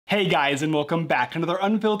Hey guys, and welcome back to another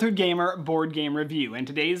Unfiltered Gamer board game review. And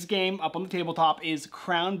today's game up on the tabletop is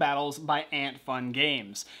Crown Battles by Ant Fun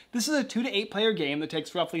Games. This is a 2 to 8 player game that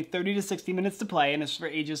takes roughly 30 to 60 minutes to play and is for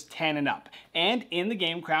ages 10 and up. And in the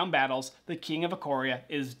game Crown Battles, the king of Ikoria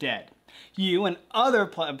is dead. You and other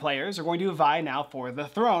players are going to vie now for the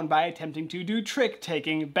throne by attempting to do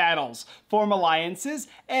trick-taking battles, form alliances,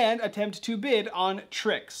 and attempt to bid on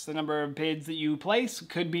tricks. The number of bids that you place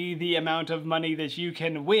could be the amount of money that you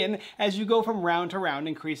can win as you go from round to round,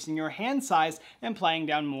 increasing your hand size and playing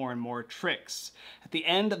down more and more tricks. At the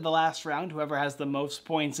end of the last round, whoever has the most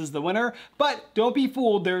points is the winner, but don't be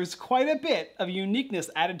fooled, there's quite a bit of uniqueness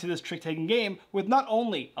added to this trick-taking game with not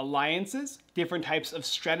only alliances, different types of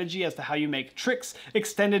strategy as to how you make tricks,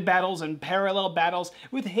 extended battles, and parallel battles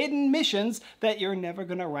with hidden missions that you're never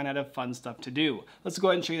going to run out of fun stuff to do. Let's go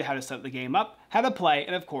ahead and show you how to set the game up, how to play,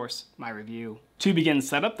 and of course, my review. To begin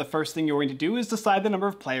setup, the first thing you're going to do is decide the number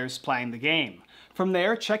of players playing the game. From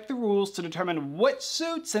there, check the rules to determine what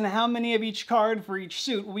suits and how many of each card for each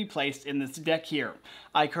suit will be placed in this deck here.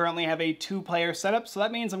 I currently have a 2-player setup, so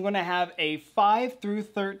that means I'm going to have a 5 through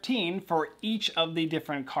 13 for each of the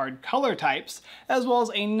different card color types, as well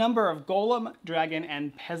as a number of golem, dragon,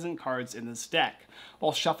 and peasant cards in this deck.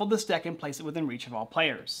 I'll shuffle this deck and place it within reach of all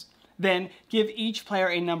players. Then give each player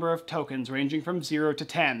a number of tokens ranging from 0 to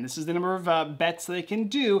 10. This is the number of bets they can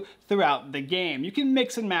do throughout the game. You can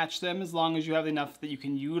mix and match them as long as you have enough that you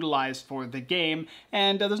can utilize for the game.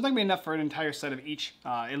 And there's not going to be enough for an entire set of each,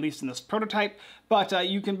 at least in this prototype, but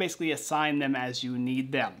you can basically assign them as you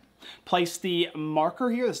need them. Place the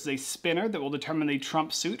marker here. This is a spinner that will determine the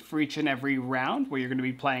trump suit for each and every round where you're going to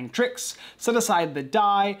be playing tricks. Set aside the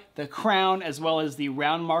die, the crown, as well as the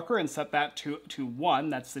round marker and set that to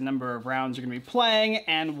 1. That's the number of rounds you're going to be playing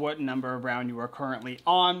and what number of round you are currently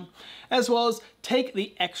on. As well as take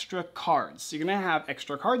the extra cards. So you're going to have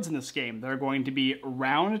extra cards in this game. They're going to be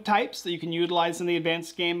round types that you can utilize in the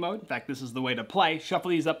advanced game mode. In fact, this is the way to play.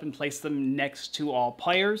 Shuffle these up and place them next to all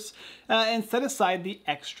players. And set aside the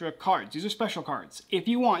extra cards. These are special cards. If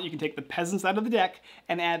you want, you can take the peasants out of the deck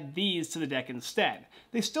and add these to the deck instead.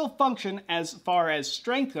 They still function as far as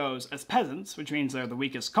strength goes as peasants, which means they're the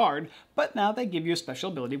weakest card, but now they give you a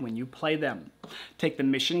special ability when you play them. Take the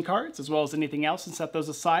mission cards as well as anything else and set those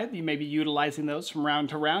aside. You may be utilizing those from round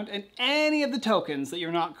to round, and any of the tokens that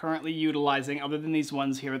you're not currently utilizing other than these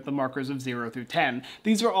ones here at the markers of 0 through 10.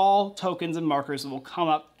 These are all tokens and markers that will come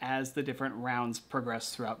up as the different rounds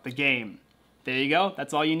progress throughout the game. There you go,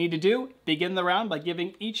 that's all you need to do. Begin the round by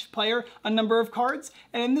giving each player a number of cards,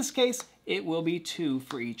 and in this case, it will be 2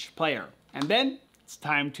 for each player. And then, it's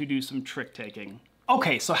time to do some trick-taking.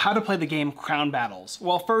 Okay, so how to play the game Crown Battles?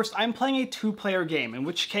 Well, first, I'm playing a 2-player game, in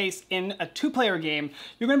which case, in a 2-player game,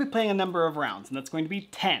 you're going to be playing a number of rounds, and that's going to be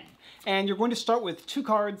 10. And you're going to start with 2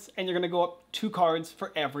 cards, and you're going to go up 2 cards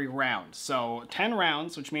for every round. So 10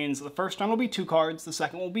 rounds, which means the first round will be 2 cards, the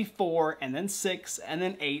second will be 4, and then 6, and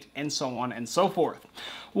then 8, and so on and so forth.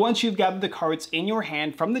 Once you've gathered the cards in your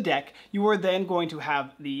hand from the deck, you are then going to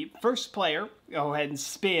have the first player go ahead and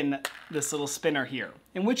spin this little spinner here,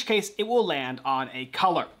 in which case it will land on a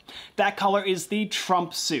color. That color is the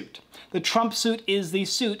trump suit. The trump suit is the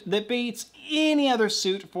suit that beats any other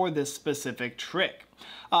suit for this specific trick.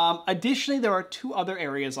 Additionally, there are 2 other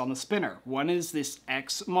areas on the spinner. One is this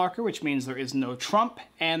X marker, which means there is no trump,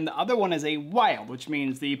 and the other one is a wild, which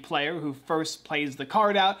means the player who first plays the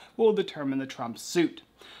card out will determine the trump suit.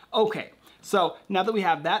 Okay, so now that we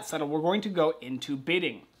have that settled, we're going to go into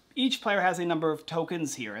bidding. Each player has a number of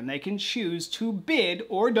tokens here, and they can choose to bid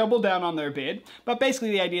or double down on their bid, but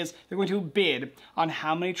basically the idea is they're going to bid on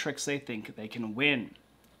how many tricks they think they can win.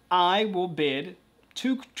 I will bid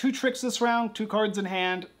two tricks this round, 2 cards in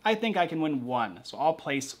hand. I think I can win 1, so I'll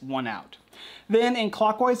place 1 out. Then in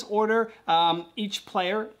clockwise order, each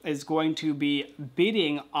player is going to be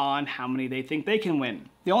bidding on how many they think they can win.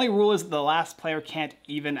 The only rule is that the last player can't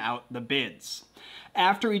even out the bids.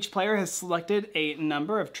 After each player has selected a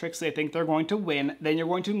number of tricks they think they're going to win, then you're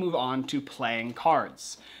going to move on to playing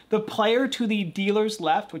cards. The player to the dealer's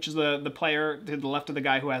left, which is the player to the left of the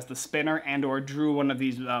guy who has the spinner and or drew one of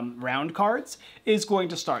these round cards, is going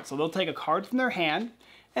to start. So they'll take a card from their hand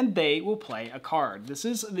and they will play a card. This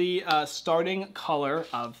is the starting color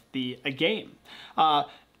of the game.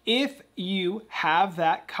 If you have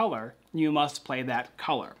that color, you must play that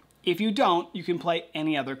color. If you don't, you can play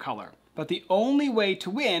any other color. But the only way to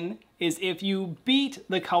win is if you beat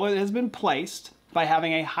the color that has been placed by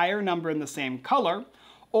having a higher number in the same color,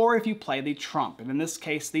 or if you play the trump. And in this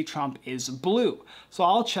case, the trump is blue. So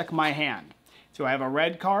I'll check my hand. Do I have a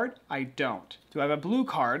red card? I don't. Do I have a blue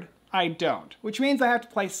card? I don't, which means I have to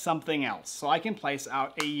place something else. So I can place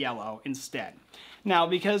out a yellow instead. Now,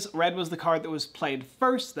 because red was the card that was played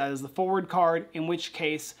first, that is the forward card, in which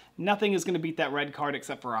case nothing is going to beat that red card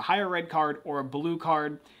except for a higher red card or a blue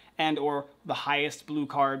card and or the highest blue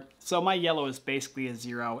card. So my yellow is basically a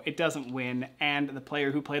 0. It doesn't win, and the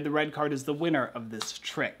player who played the red card is the winner of this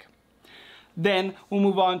trick. Then we'll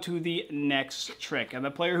move on to the next trick, and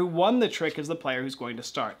the player who won the trick is the player who's going to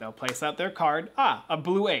start. They'll place out their card, a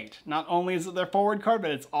blue 8. Not only is it their forward card,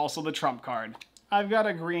 but it's also the trump card. I've got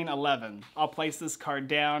a green 11. I'll place this card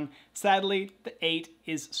down. Sadly, the 8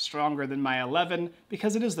 is stronger than my 11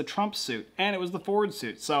 because it is the trump suit and it was the forward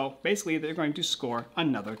suit. So basically they're going to score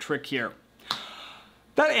another trick here.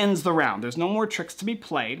 That ends the round. There's no more tricks to be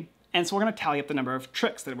played. And so we're going to tally up the number of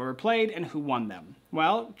tricks that were played and who won them.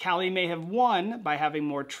 Well, Callie may have won by having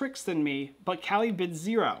more tricks than me, but Callie bid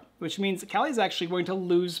 0, which means Callie's actually going to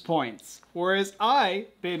lose points. Whereas I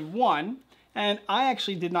bid 1, and I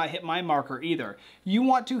actually did not hit my marker either. You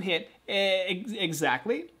want to hit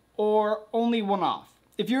exactly or only one off.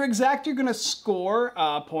 If you're exact, you're going to score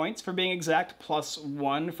points for being exact,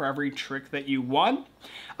 +1 for every trick that you won.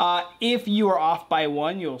 If you are off by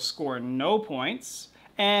 1, you'll score no points.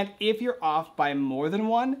 And if you're off by more than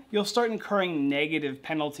 1, you'll start incurring negative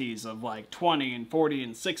penalties of like 20 and 40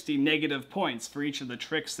 and 60 negative points for each of the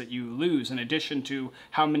tricks that you lose, in addition to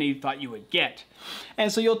how many you thought you would get.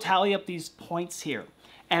 And so you'll tally up these points here.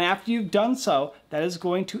 And after you've done so, that is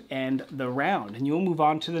going to end the round, and you'll move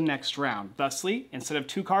on to the next round. Thusly, instead of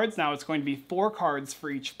 2 cards, now it's going to be 4 cards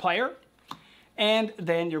for each player. And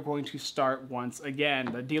then you're going to start once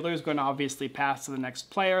again. The dealer is going to obviously pass to the next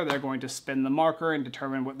player. They're going to spin the marker and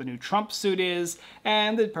determine what the new trump suit is.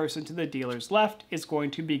 And the person to the dealer's left is going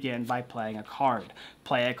to begin by playing a card.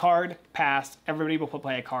 Play a card, pass, everybody will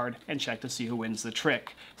play a card and check to see who wins the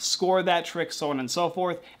trick. Score that trick, so on and so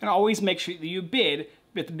forth. And always make sure that you bid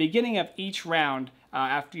at the beginning of each round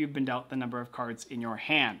after you've been dealt the number of cards in your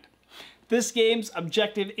hand. This game's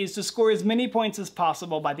objective is to score as many points as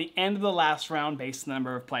possible by the end of the last round based on the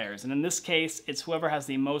number of players. And in this case, it's whoever has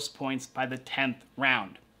the most points by the 10th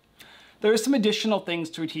round. There are some additional things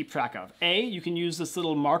to keep track of. You can use this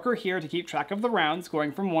little marker here to keep track of the rounds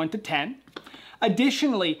going from 1 to 10.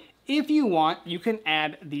 Additionally, if you want, you can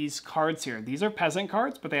add these cards here. These are peasant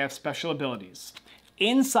cards, but they have special abilities.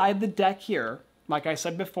 Inside the deck here, like I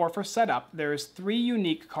said before for setup, there's 3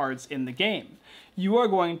 unique cards in the game. You are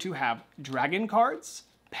going to have dragon cards,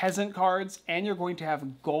 peasant cards, and you're going to have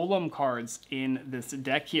golem cards in this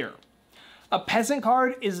deck here. A peasant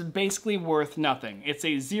card is basically worth nothing. It's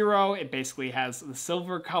a 0, it basically has the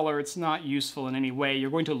silver color, it's not useful in any way.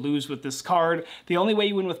 You're going to lose with this card. The only way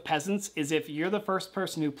you win with peasants is if you're the first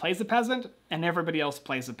person who plays a peasant and everybody else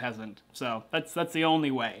plays a peasant. So that's the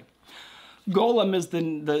only way. Golem is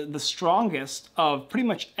the strongest of pretty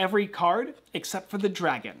much every card except for the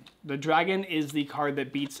dragon. The dragon is the card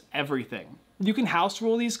that beats everything. You can house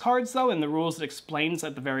rule these cards though, and the rules it explains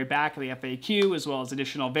at the very back of the FAQ, as well as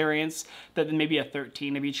additional variants that maybe a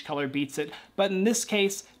 13 of each color beats it. But in this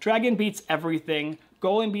case, dragon beats everything,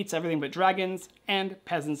 golem beats everything but dragons, and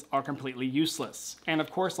peasants are completely useless. And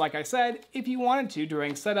of course, like I said, if you wanted to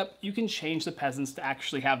during setup, you can change the peasants to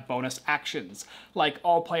actually have bonus actions, like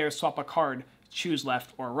all players swap a card, choose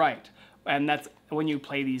left or right. And that's when you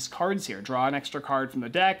play these cards here. Draw an extra card from the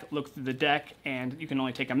deck, look through the deck, and you can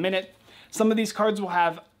only take a minute. Some of these cards will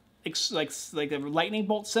have like lightning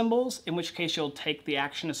bolt symbols, in which case you'll take the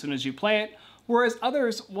action as soon as you play it, whereas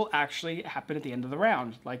others will actually happen at the end of the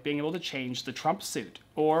round, like being able to change the trump suit,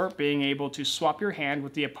 or being able to swap your hand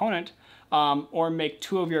with the opponent, or make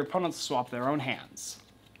 2 of your opponents swap their own hands.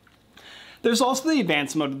 There's also the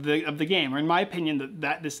advanced mode of the game, or in my opinion,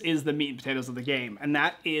 that this is the meat and potatoes of the game, and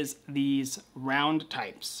that is these round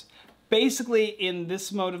types. Basically, in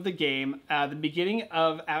this mode of the game, at the beginning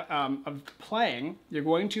of playing, you're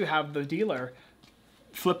going to have the dealer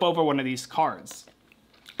flip over one of these cards.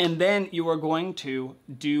 And then you are going to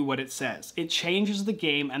do what it says. It changes the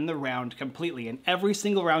game and the round completely. And every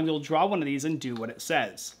single round, you'll draw one of these and do what it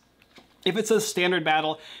says. If it says standard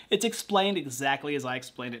battle, it's explained exactly as I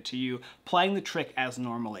explained it to you, playing the trick as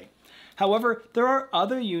normally. However, there are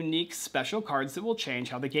other unique special cards that will change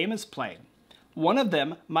how the game is played. One of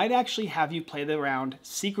them might actually have you play the round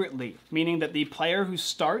secretly, meaning that the player who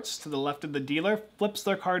starts to the left of the dealer flips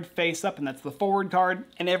their card face up, and that's the forward card,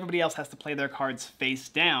 and everybody else has to play their cards face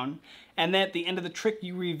down, and then at the end of the trick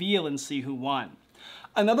you reveal and see who won.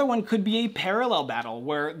 Another one could be a parallel battle,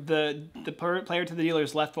 where the player to the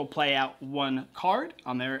dealer's left will play out one card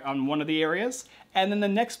on one of the areas, and then the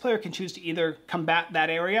next player can choose to either combat that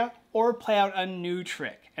area or play out a new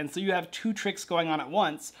trick. And so you have 2 tricks going on at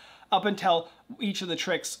once. up until each of the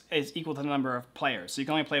tricks is equal to the number of players. So you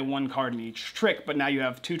can only play one card in each trick, but now you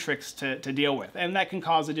have 2 tricks to deal with. And that can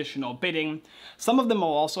cause additional bidding. Some of them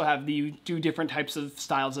will also have you do different types of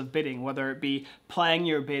styles of bidding, whether it be playing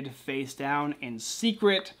your bid face down in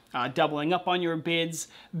secret, doubling up on your bids,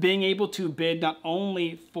 being able to bid not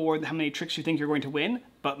only for how many tricks you think you're going to win,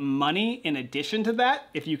 but money in addition to that,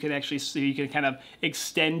 if you can actually, so you can kind of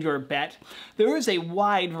extend your bet. There is a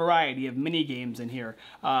wide variety of mini games in here.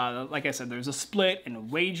 Like I said, there's a split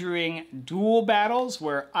and wagering, duel battles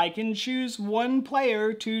where I can choose one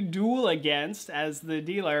player to duel against as the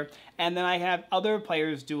dealer, and then I have other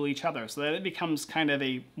players duel each other, so that it becomes kind of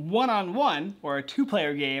a one-on-one or a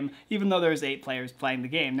 2-player game, even though there's 8 players playing the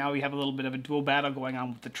game. Now we have a little bit of a duel battle going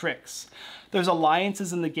on with the tricks. There's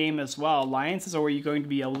alliances in the game as well. Alliances are where you're going to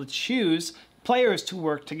be able to choose players to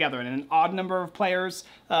work together. And an odd number of players,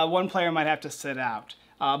 one player might have to sit out.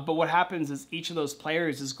 But what happens is each of those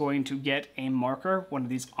players is going to get a marker, one of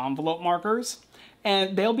these envelope markers,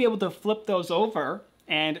 and they'll be able to flip those over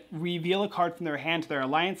and reveal a card from their hand to their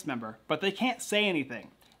alliance member, but they can't say anything.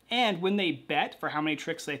 And when they bet for how many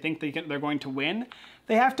tricks they think they're going to win,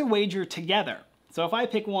 they have to wager together. So if I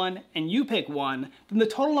pick one and you pick one, then the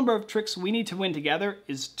total number of tricks we need to win together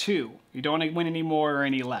is 2. You don't want to win any more or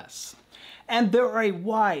any less. And there are a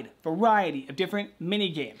wide variety of different mini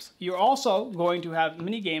games. You're also going to have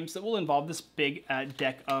mini games that will involve this big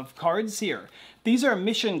deck of cards here. These are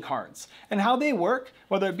mission cards, and how they work,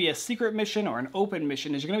 whether it be a secret mission or an open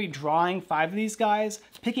mission, is you're going to be drawing 5 of these guys,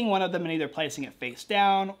 picking one of them and either placing it face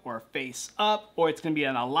down or face up, or it's going to be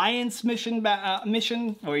an alliance mission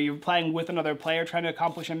where you're playing with another player trying to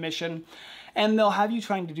accomplish a mission, and they'll have you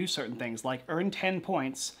trying to do certain things like earn 10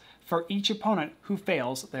 points for each opponent who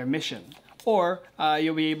fails their mission. Or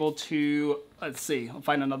you'll be able to, let's see, I'll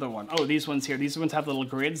find another one. Oh, these ones here. These ones have little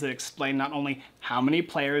grids that explain not only how many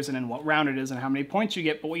players and in what round it is and how many points you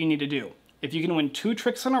get, but what you need to do. If you can win 2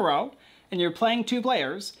 tricks in a row, and you're playing 2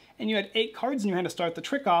 players, and you had 8 cards in your hand to start the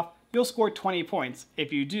trick off, you'll score 20 points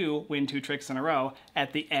if you do win 2 tricks in a row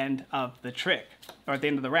at the end of the trick, or at the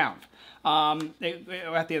end of the round. At the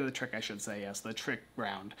end of the trick, I should say, yes, the trick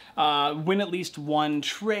round. Win at least 1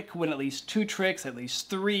 trick, win at least 2 tricks, at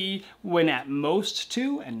least 3, win at most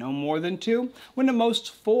 2 and no more than 2, win at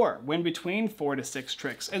most 4, win between 4 to 6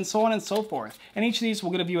 tricks, and so on and so forth. And each of these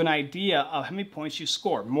will give you an idea of how many points you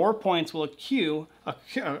score. More points will accrue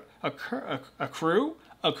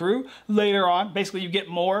later on. Basically, you get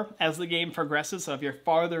more as the game progresses, so if you're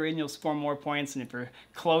farther in, you'll score more points, and if you're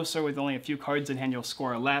closer with only a few cards in hand, you'll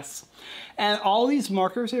score less. And all these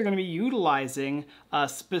markers are going to be utilizing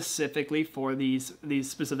specifically for these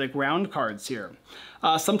specific round cards here.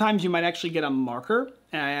 Sometimes you might actually get a marker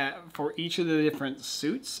for each of the different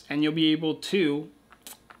suits, and you'll be able to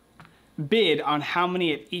bid on how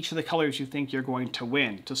many of each of the colors you think you're going to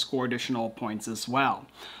win to score additional points as well.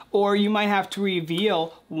 Or you might have to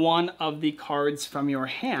reveal one of the cards from your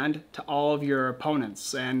hand to all of your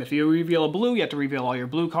opponents. And if you reveal a blue, you have to reveal all your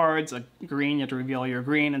blue cards. A green, you have to reveal all your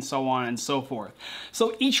green, and so on and so forth.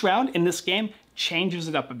 So each round in this game changes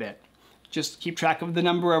it up a bit. Just keep track of the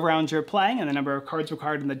number of rounds you're playing and the number of cards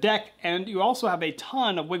required in the deck, and you also have a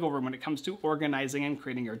ton of wiggle room when it comes to organizing and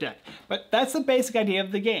creating your deck. But that's the basic idea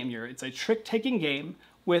of the game. It's a trick-taking game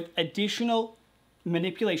with additional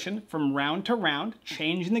manipulation from round to round,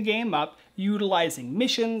 changing the game up, utilizing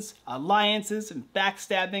missions, alliances, and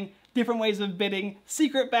backstabbing, different ways of bidding,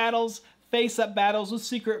 secret battles, face-up battles with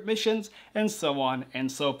secret missions, and so on and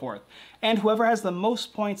so forth. And whoever has the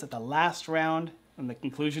most points at the last round and the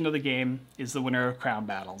conclusion of the game is the winner of Crown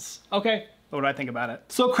Battles. Okay, what do I think about it?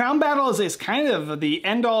 So Crown Battles is kind of the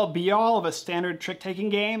end-all be-all of a standard trick-taking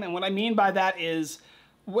game, and what I mean by that is,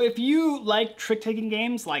 if you like trick-taking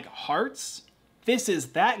games like Hearts, this is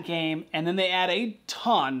that game, and then they add a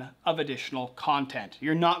ton of additional content.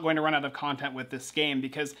 You're not going to run out of content with this game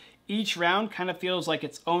because each round kind of feels like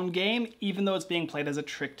its own game, even though it's being played as a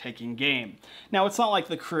trick-taking game. Now, it's not like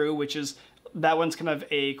The Crew, which is that one's kind of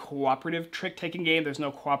a cooperative trick-taking game. There's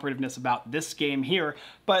no cooperativeness about this game here,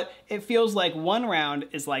 but it feels like one round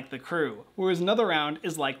is like The Crew, whereas another round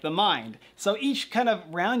is like The Mind. So each kind of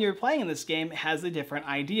round you're playing in this game has a different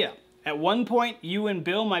idea. At one point, you and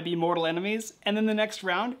Bill might be mortal enemies, and then the next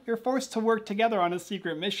round, you're forced to work together on a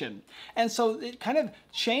secret mission. And so it kind of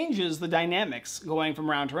changes the dynamics going from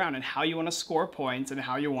round to round and how you want to score points and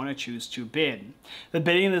how you want to choose to bid. The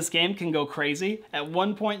bidding in this game can go crazy. At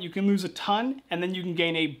one point, you can lose a ton, and then you can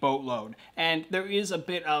gain a boatload. And there is a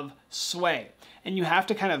bit of sway. And you have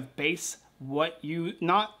to kind of base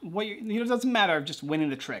it doesn't matter just winning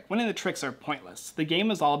the trick. Winning the tricks are pointless. The game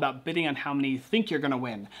is all about bidding on how many you think you're going to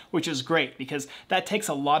win, which is great because that takes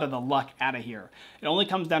a lot of the luck out of here. It only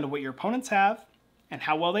comes down to what your opponents have and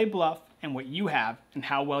how well they bluff, and what you have and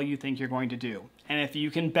how well you think you're going to do. And if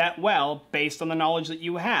you can bet well based on the knowledge that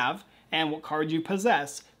you have and what cards you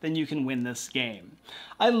possess, then you can win this game.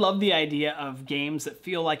 I love the idea of games that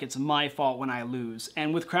feel like it's my fault when I lose.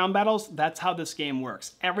 And with Crown Battles, that's how this game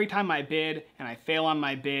works. Every time I bid and I fail on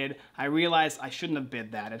my bid, I realize I shouldn't have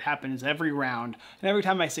bid that. It happens every round. And every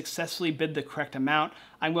time I successfully bid the correct amount,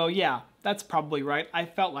 I go, yeah, that's probably right. I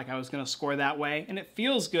felt like I was going to score that way. And it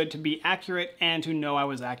feels good to be accurate and to know I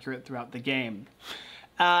was accurate throughout the game.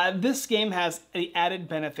 This game has the added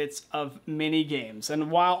benefits of mini games,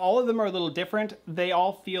 and while all of them are a little different, they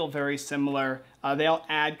all feel very similar. They all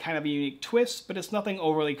add kind of a unique twist, but it's nothing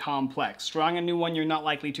overly complex. Drawing a new one you're not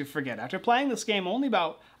likely to forget. After playing this game only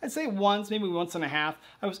about, I'd say once, maybe once and a half,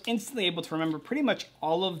 I was instantly able to remember pretty much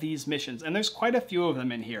all of these missions, and there's quite a few of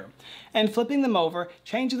them in here. And flipping them over,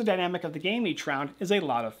 changing the dynamic of the game each round is a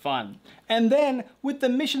lot of fun. And then, with the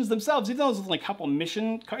missions themselves, even though there's only a couple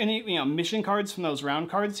mission cards from those round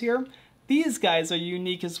cards here, these guys are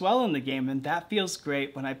unique as well in the game, and that feels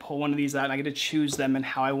great when I pull one of these out and I get to choose them and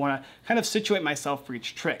how I want to kind of situate myself for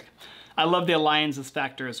each trick. I love the alliances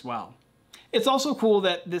factor as well. It's also cool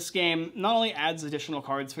that this game not only adds additional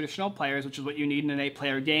cards for additional players, which is what you need in an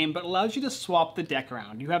 8-player game, but allows you to swap the deck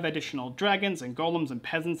around. You have additional dragons and golems and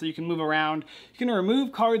peasants that you can move around. You can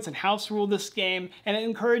remove cards and house rule this game, and it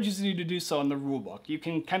encourages you to do so in the rulebook. You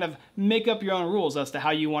can kind of make up your own rules as to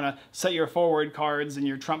how you want to set your forward cards and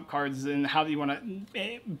your trump cards and how you want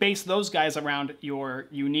to base those guys around your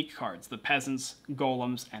unique cards, the peasants,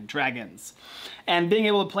 golems, and dragons. And being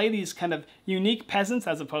able to play these kind of unique peasants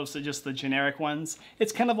as opposed to just the generic ones,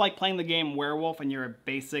 it's kind of like playing the game Werewolf and you're a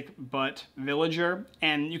basic but villager,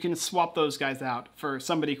 and you can swap those guys out for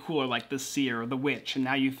somebody cooler like the Seer or the Witch, and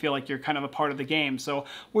now you feel like you're kind of a part of the game. So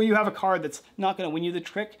where you have a card that's not going to win you the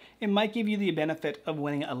trick, it might give you the benefit of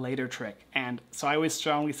winning a later trick. And so I always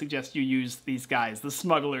strongly suggest you use these guys, the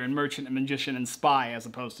Smuggler and Merchant and Magician and Spy, as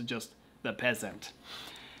opposed to just the Peasant.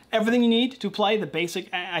 Everything you need to play the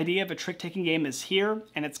basic idea of a trick-taking game is here,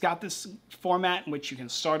 and it's got this format in which you can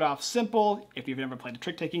start off simple. If you've never played a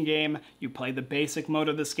trick-taking game, you play the basic mode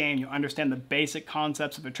of this game, you understand the basic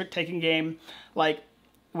concepts of a trick-taking game. Like,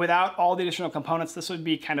 without all the additional components, this would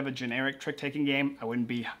be kind of a generic trick-taking game. I wouldn't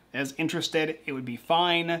be as interested. It would be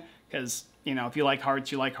fine, because, you know, if you like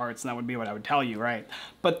hearts, you like hearts, and that would be what I would tell you, right?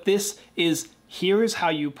 But this is, here's how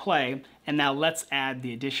you play, and now let's add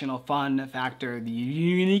the additional fun factor, the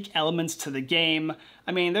unique elements to the game.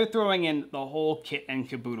 I mean, they're throwing in the whole kit and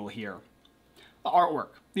caboodle here. The artwork.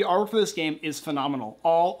 The artwork for this game is phenomenal.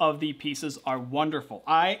 All of the pieces are wonderful.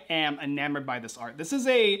 I am enamored by this art. This is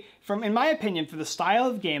in my opinion, for the style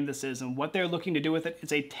of game this is and what they're looking to do with it,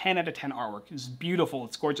 it's a 10 out of 10 artwork. It's beautiful.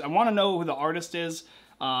 It's gorgeous. I want to know who the artist is.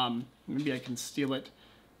 Maybe I can steal it.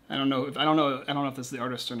 I don't know if this is the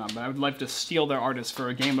artist or not, but I would like to steal their artist for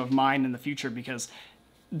a game of mine in the future because,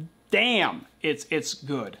 damn, it's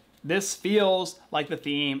good. This feels like the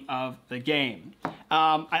theme of the game.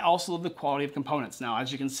 I also love the quality of components. Now,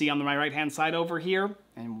 as you can see on my right-hand side over here,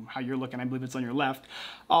 and how you're looking, I believe it's on your left,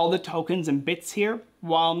 all the tokens and bits here,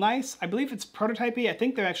 while nice, I believe it's prototypey. I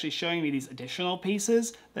think they're actually showing me these additional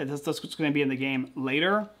pieces. That's what's going to be in the game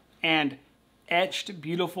later. And etched,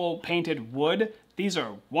 beautiful, painted wood. These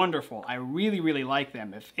are wonderful. I really, really like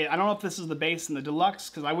them. I don't know if this is the base in the deluxe,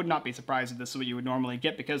 because I would not be surprised if this is what you would normally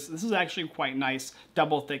get, because this is actually quite nice,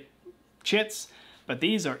 double thick chits, but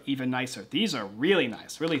these are even nicer. These are really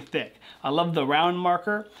nice, really thick. I love the round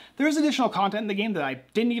marker. There's additional content in the game that I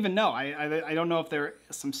didn't even know. I don't know if there's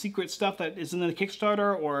some secret stuff that is in the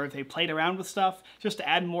Kickstarter or if they played around with stuff just to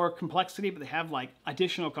add more complexity, but they have like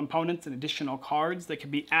additional components and additional cards that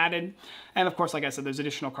can be added. And of course, like I said, there's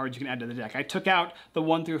additional cards you can add to the deck. I took out the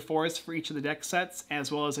 1 through 4s for each of the deck sets,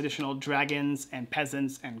 as well as additional dragons and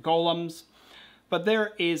peasants and golems. But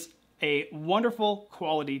there is a wonderful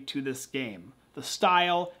quality to this game. The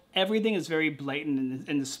style, everything is very blatant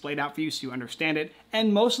and displayed out for you so you understand it.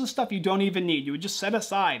 And most of the stuff you don't even need. You would just set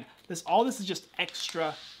aside. All this is just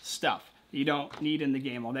extra stuff you don't need in the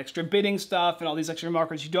game. All the extra bidding stuff and all these extra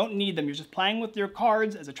markers, you don't need them. You're just playing with your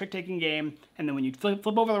cards as a trick-taking game. And then when you flip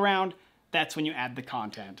over the round, that's when you add the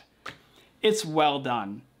content. It's well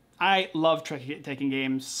done. I love trick-taking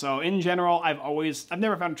games. So in general, I've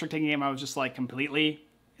never found a trick-taking game I was just like completely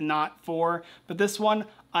not for. But this one,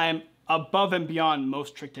 I'm above and beyond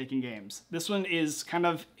most trick-taking games. This one is kind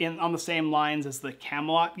of on the same lines as the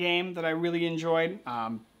Camelot game that I really enjoyed.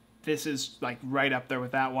 this is like right up there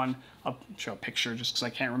with that one. I'll show a picture just because I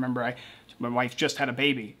can't remember. My wife just had a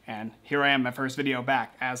baby, and here I am, my first video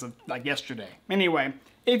back as of like yesterday. Anyway,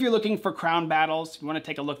 if you're looking for Crown Battles, if you want to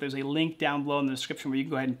take a look, there's a link down below in the description where you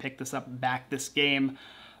can go ahead and pick this up and back this game.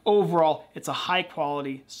 Overall, it's a high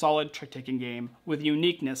quality, solid trick-taking game with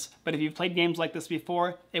uniqueness, but if you've played games like this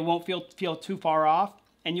before, it won't feel too far off,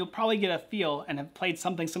 and you'll probably get a feel and have played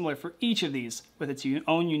something similar for each of these with its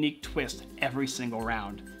own unique twist every single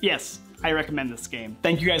round. Yes, I recommend this game.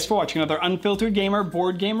 Thank you guys for watching another Unfiltered Gamer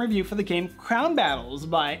board game review for the game Crown Battles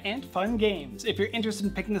by Ant Fun Games. If you're interested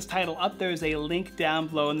in picking this title up, there's a link down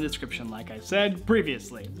below in the description, like I said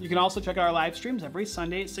previously. You can also check out our live streams every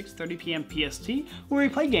Sunday at 6:30 p.m. PST, where we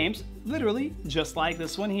play games, literally just like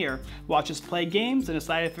this one here. Watch us play games and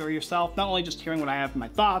decide for yourself, not only just hearing what I have in my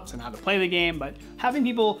thoughts and how to play the game, but having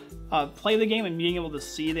people play the game and being able to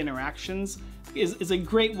see the interactions is a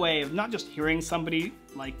great way of not just hearing somebody,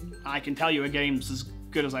 like, I can tell you a game's as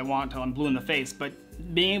good as I want until I'm blue in the face, but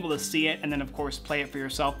being able to see it and then of course play it for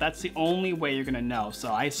yourself. That's the only way you're gonna know.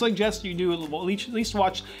 So I suggest you do at least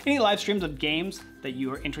watch any live streams of games that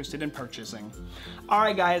you are interested in purchasing. All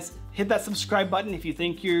right guys, hit that subscribe button if you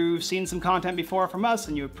think you've seen some content before from us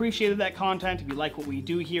and you appreciated that content. If you like what we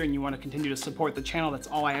do here and you want to continue to support the channel, that's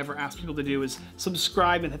all I ever ask people to do is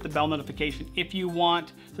subscribe and hit the bell notification if you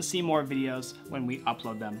want to see more videos when we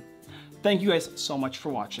upload them. Thank you guys so much for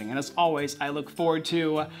watching, and as always, I look forward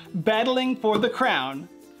to battling for the crown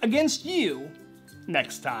against you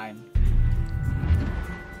next time.